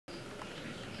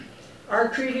Our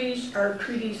treaties are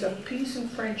treaties of peace and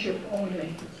friendship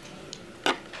only.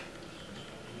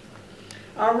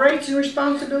 Our rights and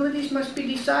responsibilities must be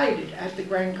decided at the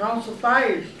Grand Council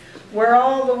fires, where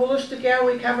all the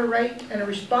Wolastoqiyik have a right and a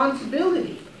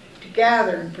responsibility to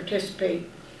gather and participate.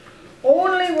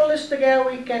 Only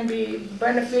Wolastoqiyik can be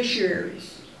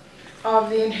beneficiaries of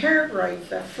the inherent rights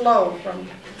that flow from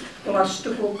the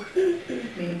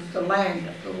Wolastoqiyik, means the land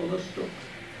of the Wolastoqiyik,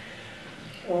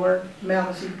 or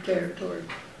Maliseet territory.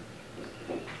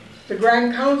 The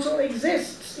Grand Council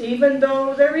exists even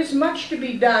though there is much to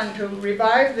be done to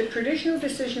revive the traditional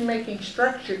decision-making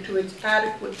structure to its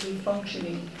adequately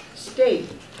functioning state.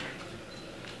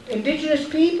 Indigenous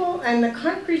people and the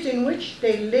countries in which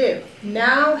they live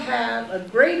now have a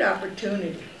great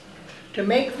opportunity to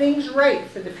make things right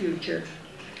for the future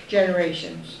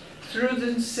generations through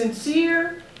the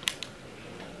sincere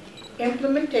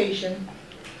implementation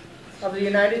of the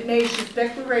United Nations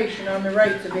Declaration on the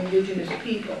Rights of Indigenous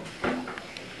People.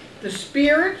 The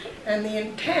spirit and the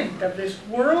intent of this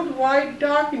worldwide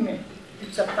document,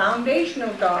 it's a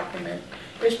foundational document,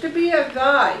 is to be a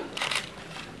guide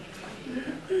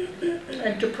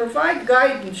and to provide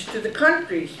guidance to the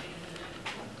countries.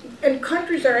 And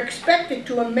countries are expected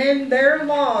to amend their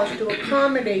laws to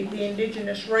accommodate the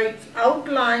Indigenous rights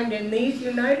outlined in these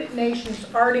United Nations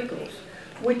articles,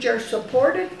 which are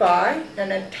supported by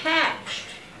and attached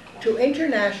to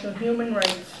international human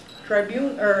rights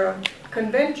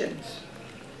conventions.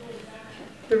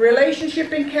 The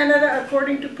relationship in Canada,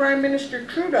 according to Prime Minister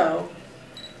Trudeau,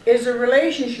 is a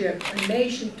relationship, a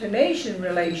nation-to-nation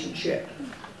relationship.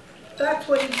 That's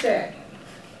what he said.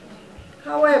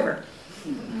 However,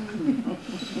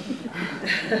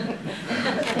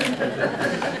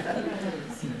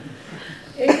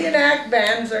 Indian Act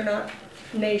bands are not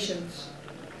nations.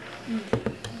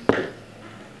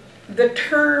 The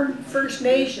term First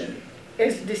Nation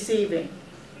is deceiving.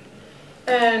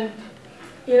 And,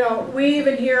 you know, we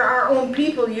even hear our own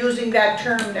people using that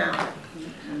term now.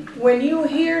 When you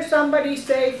hear somebody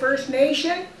say First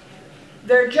Nation,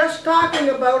 they're just talking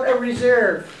about a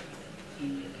reserve.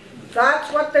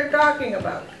 That's what they're talking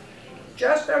about.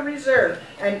 Just a reserve.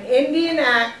 An Indian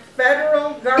Act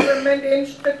federal government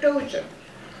institution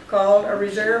called a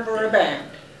reserve or a band.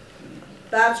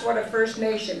 That's what a First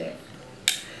Nation is.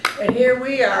 And here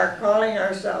we are calling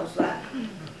ourselves that.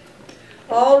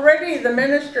 Already the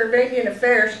Minister of Indian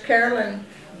Affairs, Carolyn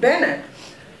Bennett,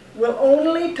 will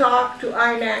only talk to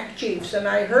INAC chiefs. And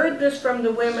I heard this from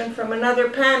the women from another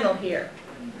panel here.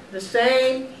 The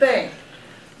same thing.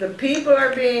 The people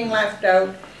are being left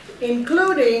out,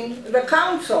 including the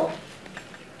council.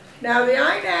 Now the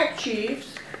INAC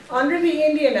chiefs, under the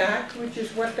Indian Act, which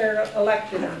is what they're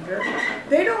elected under,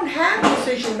 they don't have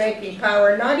decision-making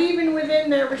power, not even within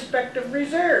their respective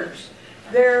reserves.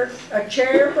 They're a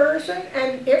chairperson,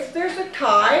 and if there's a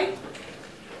tie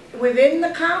within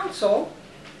the council,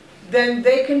 then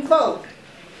they can vote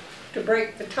to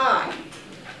break the tie.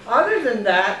 Other than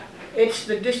that, it's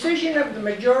the decision of the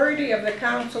majority of the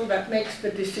council that makes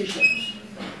the decisions.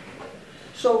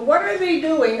 So what are they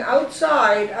doing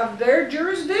outside of their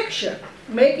jurisdiction,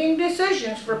 making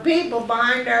decisions for people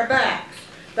behind our backs?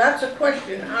 That's a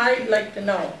question I'd like to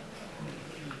know.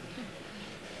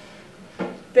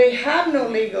 They have no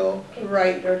legal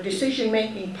right or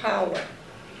decision-making power.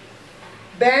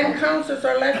 Band councils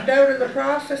are left out of the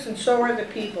process, and so are the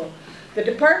people. The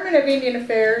Department of Indian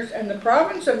Affairs and the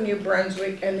province of New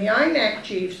Brunswick and the INAC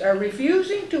chiefs are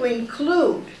refusing to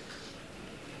include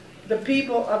the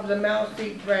people of the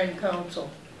Maliseet Grand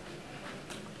Council.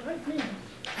 Like me.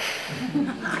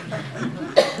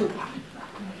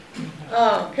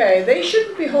 Okay, they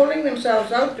shouldn't be holding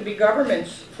themselves out to be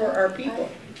governments for our people.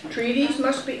 Treaties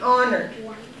must be honored.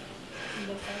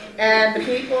 And the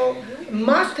people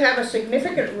must have a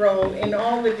significant role in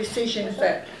all the decisions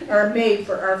that are made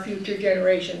for our future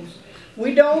generations.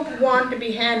 We don't want to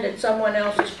be handed someone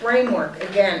else's framework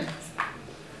again.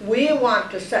 We want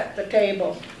to set the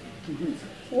table.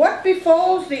 What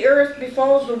befalls the earth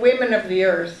befalls the women of the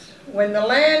earth. When the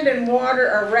land and water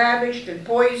are ravished and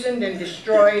poisoned and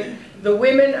destroyed, the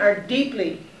women are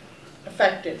deeply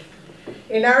affected.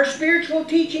 In our spiritual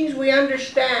teachings, we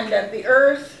understand that the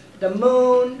earth, the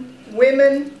moon,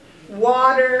 women,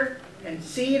 water, and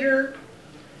cedar,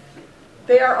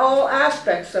 they are all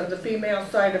aspects of the female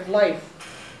side of life.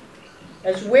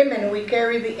 As women, we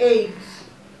carry the eggs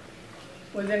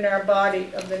within our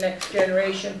body of the next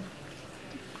generation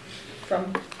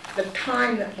from the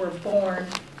time that we're born.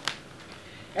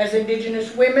 As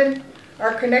Indigenous women,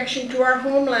 our connection to our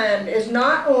homeland is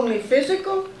not only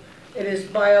physical, it is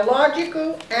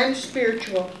biological and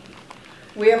spiritual.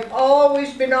 We have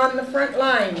always been on the front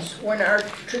lines when our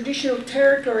traditional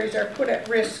territories are put at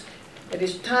risk. It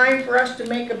is time for us to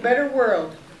make a better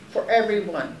world for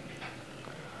everyone.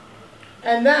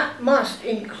 And that must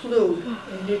include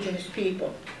Indigenous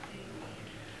people.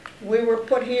 We were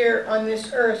put here on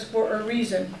this earth for a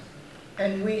reason,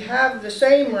 and we have the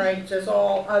same rights as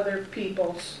all other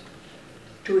peoples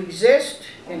to exist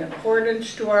in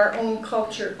accordance to our own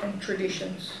culture and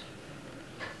traditions.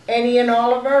 Any and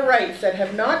all of our rights that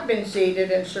have not been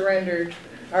ceded and surrendered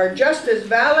are just as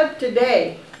valid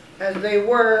today as they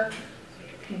were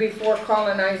before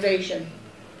colonization.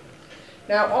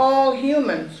 Now, all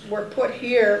humans were put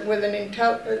here with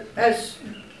as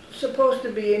supposed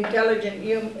to be intelligent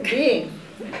human beings.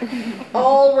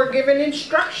 All were given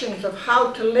instructions of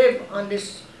how to live on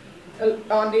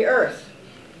the earth.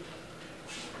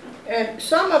 And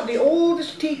some of the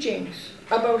oldest teachings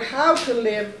about how to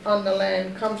live on the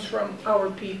land comes from our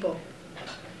people.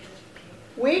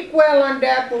 Week well on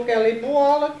dapple gully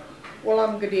boala,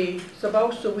 walam gadi,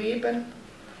 sabaw sawiban,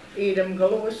 edam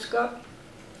gulwaska.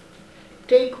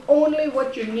 Take only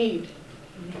what you need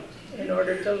in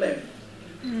order to live,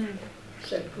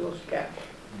 said Gloscap.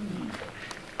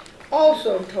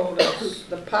 Also told us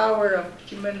the power of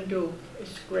Chimandu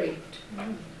is great.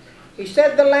 He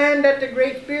said the land that the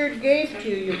Great Spirit gave to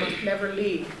you, you must never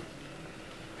leave.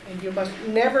 And you must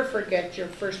never forget your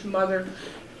first mother,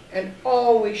 and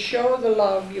always show the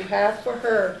love you have for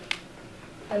her.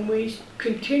 And we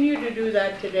continue to do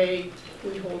that today.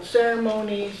 We hold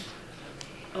ceremonies,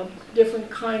 different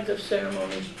kinds of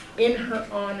ceremonies in her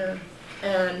honor,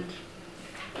 and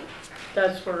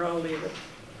that's where I'll leave it.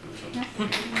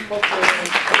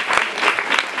 Hopefully.